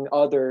helping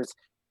others.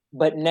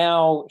 But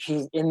now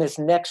he's in this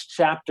next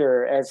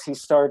chapter as he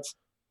starts,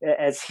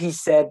 as he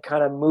said,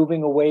 kind of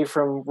moving away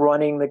from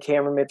running the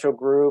Cameron Mitchell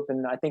Group.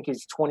 And I think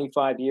he's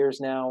 25 years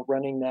now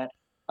running that.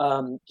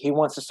 He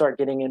wants to start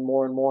getting in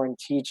more and more and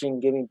teaching,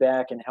 giving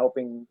back and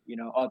helping,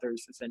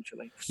 others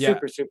essentially.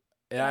 Super.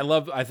 And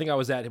I think I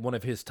was at one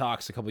of his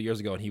talks a couple of years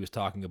ago, and he was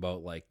talking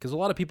about because a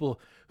lot of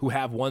people who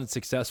have one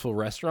successful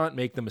restaurant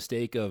make the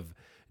mistake of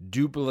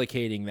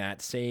duplicating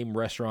that same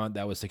restaurant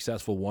that was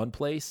successful one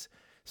place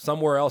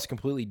somewhere else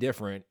completely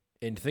different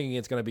and thinking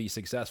it's going to be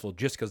successful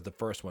just because the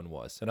first one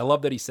was. And I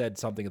love that he said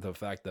something to the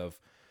effect of,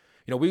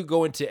 we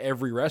go into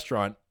every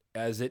restaurant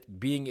as it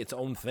being its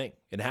own thing.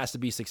 It has to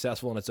be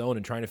successful on its own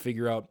and trying to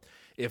figure out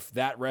if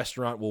that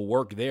restaurant will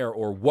work there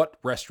or what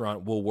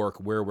restaurant will work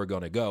where we're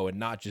going to go and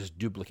not just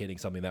duplicating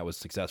something that was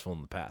successful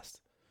in the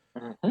past.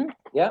 Mm-hmm.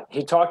 Yeah,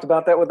 he talked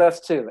about that with us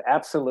too.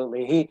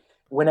 Absolutely.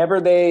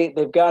 Whenever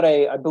they've got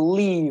I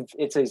believe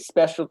it's a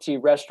specialty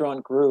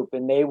restaurant group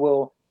and they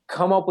will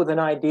come up with an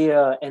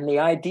idea and the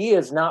idea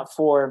is not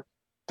for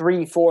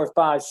 3, 4,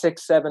 5,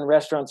 6, 7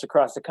 restaurants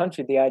across the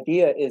country. The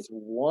idea is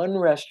one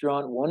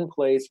restaurant, one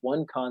place,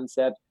 one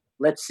concept.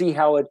 Let's see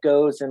how it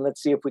goes, and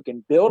let's see if we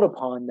can build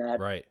upon that,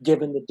 right,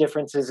 given the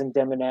differences in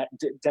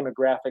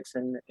demographics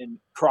and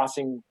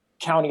crossing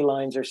county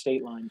lines or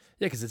state lines.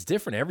 Yeah, because it's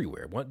different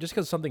everywhere. Just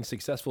because something's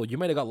successful, you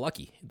might have got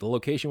lucky. The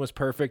location was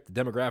perfect.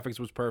 The demographics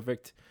was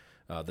perfect.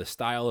 The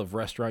style of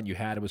restaurant you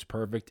had was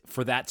perfect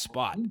for that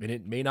spot, and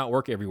it may not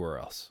work everywhere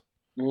else.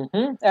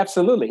 Mm-hmm.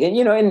 Absolutely.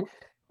 And,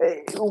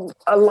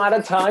 a lot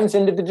of times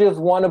individuals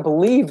want to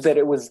believe that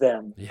it was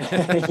them,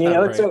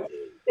 right. So,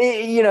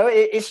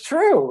 it's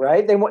true,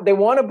 right? They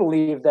want to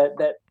believe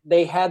that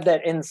they had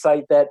that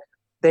insight, that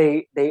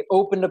they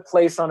opened a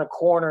place on a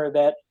corner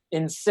that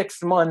in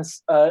 6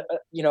 months, a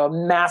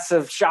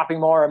massive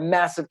shopping mall, a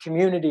massive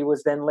community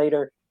was then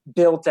later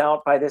built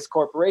out by this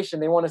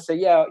corporation. They want to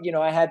say,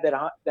 I had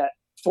that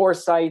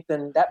foresight,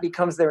 and that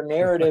becomes their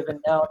narrative. And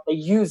now they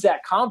use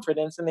that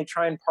confidence and they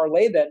try and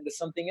parlay that into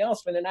something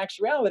else. When in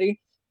actuality,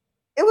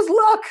 it was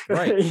luck,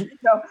 right?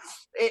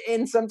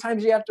 And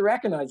sometimes you have to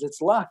recognize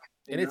it's luck.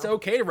 And it's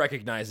okay to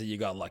recognize that you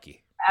got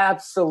lucky.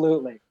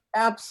 Absolutely.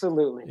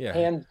 Yeah.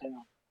 Hands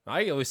down.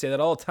 I always say that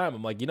all the time.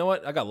 I'm like, you know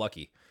what? I got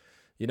lucky.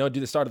 Do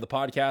the start of the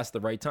podcast at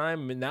the right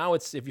time. And now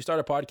if you start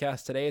a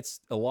podcast today, it's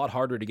a lot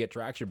harder to get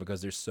traction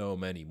because there's so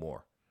many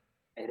more.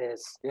 It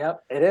is.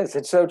 Yep, it is.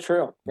 It's so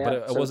true. Yeah, but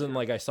it wasn't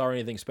like I saw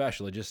anything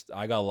special.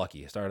 I got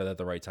lucky. I started at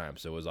the right time.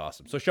 So it was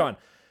awesome. So Shawn,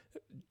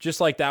 just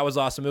like that was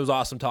awesome. It was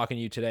awesome talking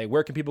to you today.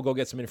 Where can people go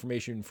get some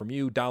information from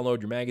you?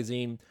 Download your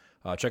magazine,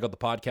 check out the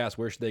podcast.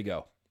 Where should they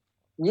go?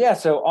 Yeah,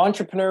 so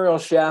Entrepreneurial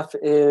Chef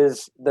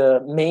is the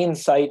main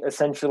site,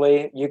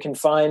 essentially. You can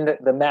find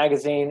the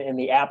magazine in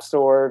the App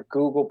Store,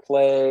 Google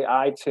Play,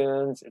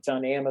 iTunes. It's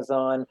on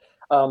Amazon.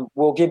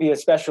 We'll give you a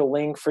special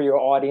link for your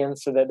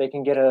audience so that they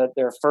can get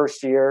their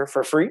first year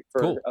for free,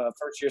 cool.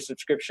 First year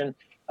subscription.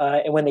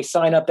 And when they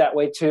sign up that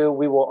way too,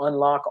 we will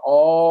unlock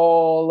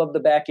all of the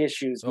back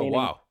issues. Oh,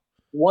 wow.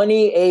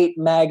 28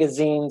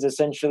 magazines,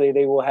 essentially,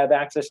 they will have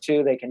access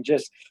to. They can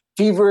just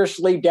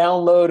feverishly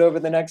download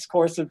over the next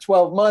course of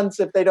 12 months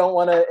if they don't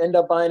want to end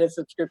up buying a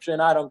subscription.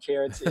 I don't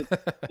care.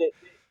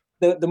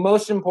 The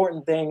most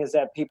important thing is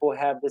that people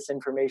have this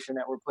information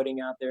that we're putting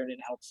out there and it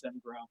helps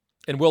them grow.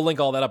 And we'll link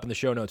all that up in the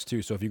show notes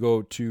too. So if you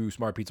go to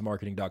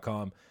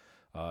smartpizzamarketing.com,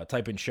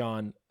 type in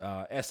Shawn,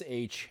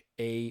 SHAWN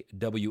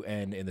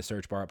in the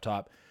search bar up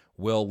top.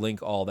 We'll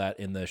link all that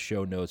in the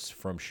show notes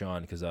from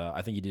Shawn because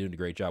I think you did a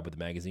great job with the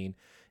magazine.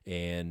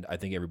 And I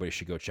think everybody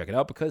should go check it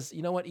out because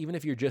you know what? Even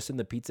if you're just in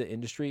the pizza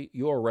industry,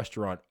 you're a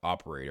restaurant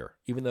operator.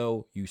 Even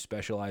though you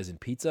specialize in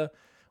pizza,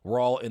 we're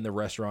all in the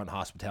restaurant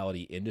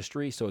hospitality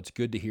industry. So it's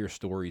good to hear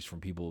stories from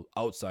people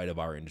outside of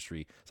our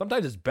industry.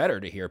 Sometimes it's better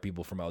to hear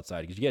people from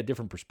outside because you get a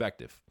different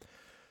perspective.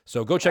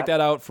 So go check that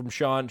out from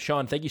Shawn.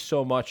 Shawn, thank you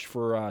so much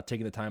for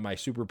taking the time. I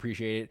super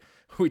appreciate it.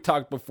 We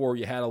talked before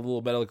you had a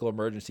little medical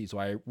emergency, so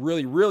I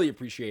really, really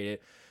appreciate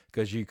it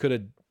because you could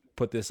have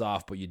put this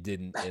off, but you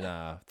didn't.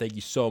 And thank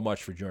you so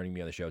much for joining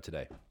me on the show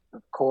today.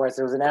 Of course.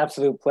 It was an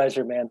absolute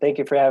pleasure, man. Thank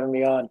you for having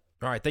me on.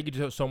 All right. Thank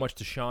you so much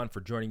to Shawn for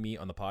joining me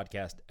on the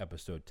podcast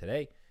episode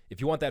today.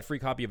 If you want that free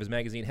copy of his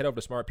magazine, head over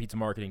to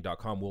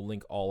smartpizzamarketing.com. We'll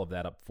link all of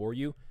that up for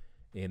you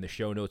in the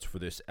show notes for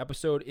this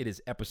episode. It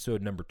is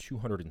episode number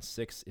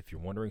 206, if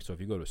you're wondering. So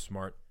if you go to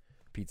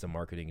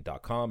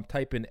smartpizzamarketing.com,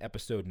 type in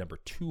episode number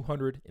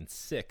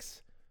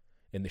 206,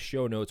 and the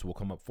show notes will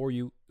come up for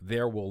you.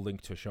 There we'll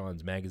link to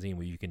Shawn's magazine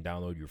where you can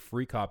download your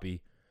free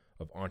copy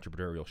of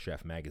Entrepreneurial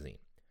Chef magazine.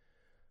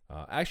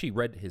 I actually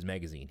read his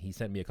magazine. He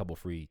sent me a couple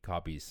free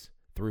copies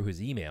through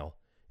his email,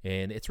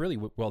 and it's really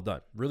well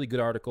done. Really good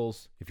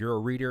articles. If you're a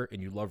reader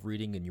and you love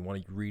reading and you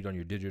want to read on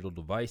your digital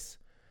device,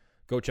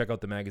 go check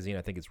out the magazine.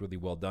 I think it's really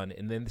well done.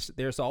 And then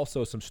there's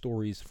also some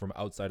stories from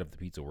outside of the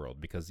pizza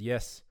world because,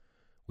 yes,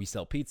 we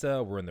sell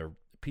pizza. We're in the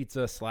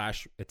pizza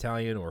 /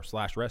 Italian or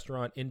 /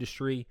 restaurant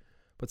industry.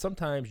 But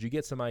sometimes you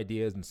get some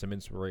ideas and some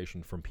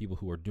inspiration from people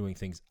who are doing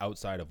things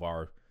outside of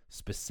our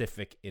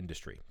specific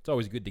industry. It's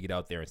always good to get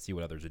out there and see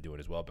what others are doing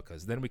as well,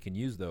 because then we can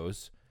use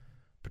those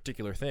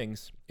particular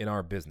things in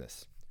our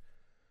business.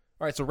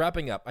 All right, so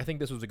wrapping up, I think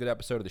this was a good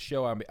episode of the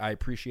show. I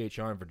appreciate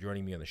Shawn for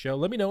joining me on the show.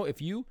 Let me know if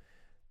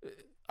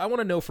I want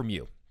to know from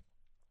you,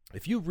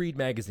 if you read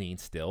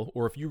magazines still,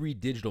 or if you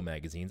read digital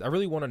magazines. I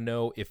really want to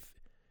know if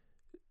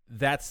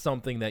that's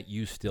something that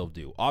you still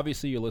do.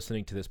 Obviously, you're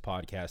listening to this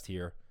podcast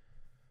here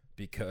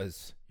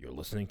because you're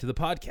listening to the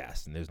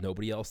podcast, and there's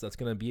nobody else that's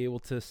going to be able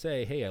to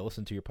say, hey, I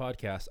listen to your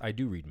podcast. I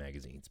do read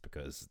magazines,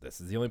 because this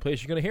is the only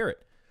place you're going to hear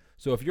it.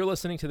 So if you're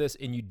listening to this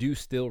and you do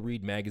still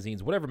read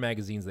magazines, whatever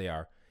magazines they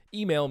are,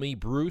 email me,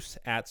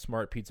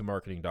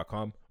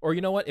 bruce@smartpizzamarketing.com. Or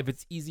you know what? If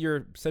it's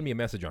easier, send me a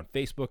message on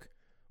Facebook.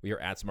 We are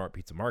at Smart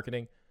Pizza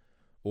Marketing.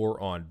 Or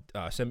on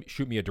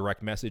shoot me a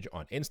direct message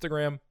on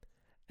Instagram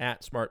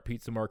at Smart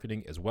Pizza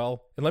Marketing as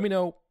well. And let me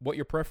know what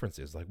your preference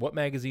is, like what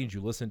magazines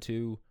you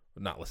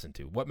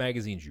what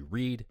magazines you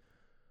read,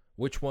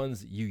 which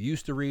ones you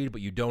used to read but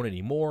you don't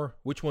anymore,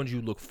 which ones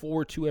you look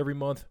forward to every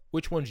month,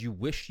 which ones you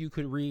wish you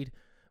could read,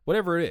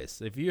 whatever it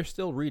is. If you're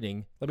still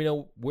reading, let me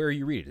know where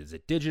you read it. Is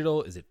it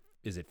digital? Is it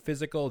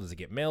physical? Does it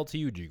get mailed to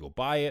you? Do you go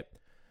buy it?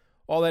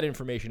 All that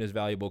information is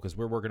valuable because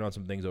we're working on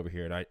some things over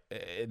here, and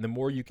the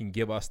more you can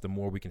give us, the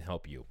more we can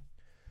help you.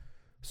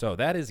 So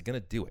that is going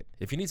to do it.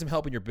 If you need some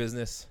help in your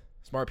business,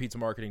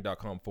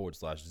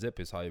 smartpizzamarketing.com/zip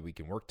is how we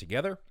can work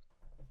together.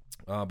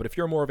 But if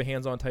you're more of a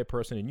hands-on type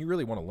person and you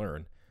really want to learn,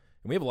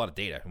 and we have a lot of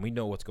data and we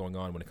know what's going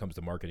on when it comes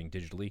to marketing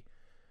digitally,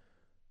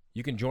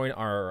 you can join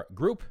our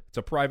group. It's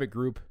a private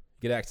group.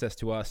 Get access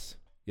to us.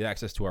 Get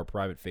access to our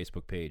private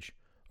Facebook page,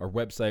 our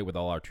website with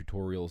all our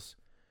tutorials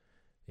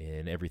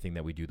and everything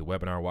that we do, the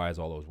webinar-wise,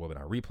 all those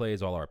webinar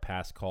replays, all our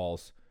past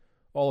calls,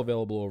 all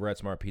available over at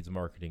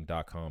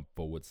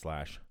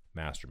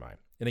smartpizzamarketing.com/mastermind.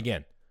 And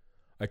again,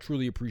 I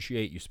truly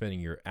appreciate you spending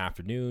your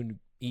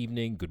afternoon,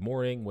 evening, good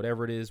morning,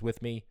 whatever it is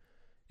with me.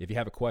 If you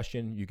have a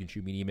question, you can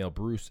shoot me an email,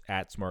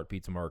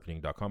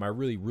 bruce@smartpizzamarketing.com. I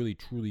really, really,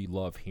 truly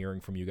love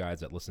hearing from you guys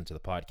that listen to the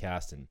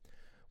podcast, and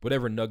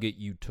whatever nugget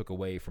you took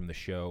away from the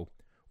show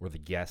or the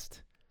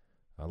guest,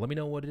 let me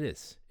know what it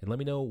is, and let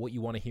me know what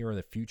you want to hear in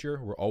the future.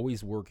 We're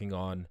always working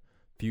on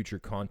future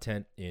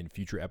content in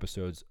future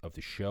episodes of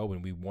the show,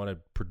 and we want to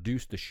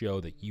produce the show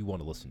that you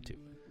want to listen to.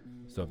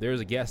 So if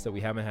there's a guest that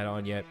we haven't had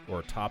on yet or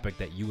a topic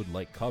that you would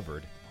like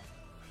covered,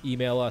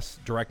 email us,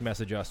 direct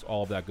message us,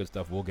 all of that good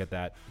stuff. We'll get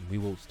that. We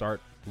will start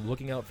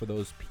looking out for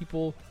those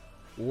people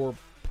or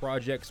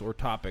projects or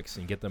topics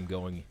and get them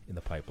going in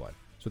the pipeline.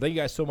 So thank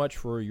you guys so much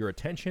for your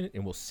attention,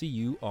 and we'll see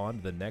you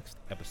on the next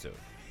episode.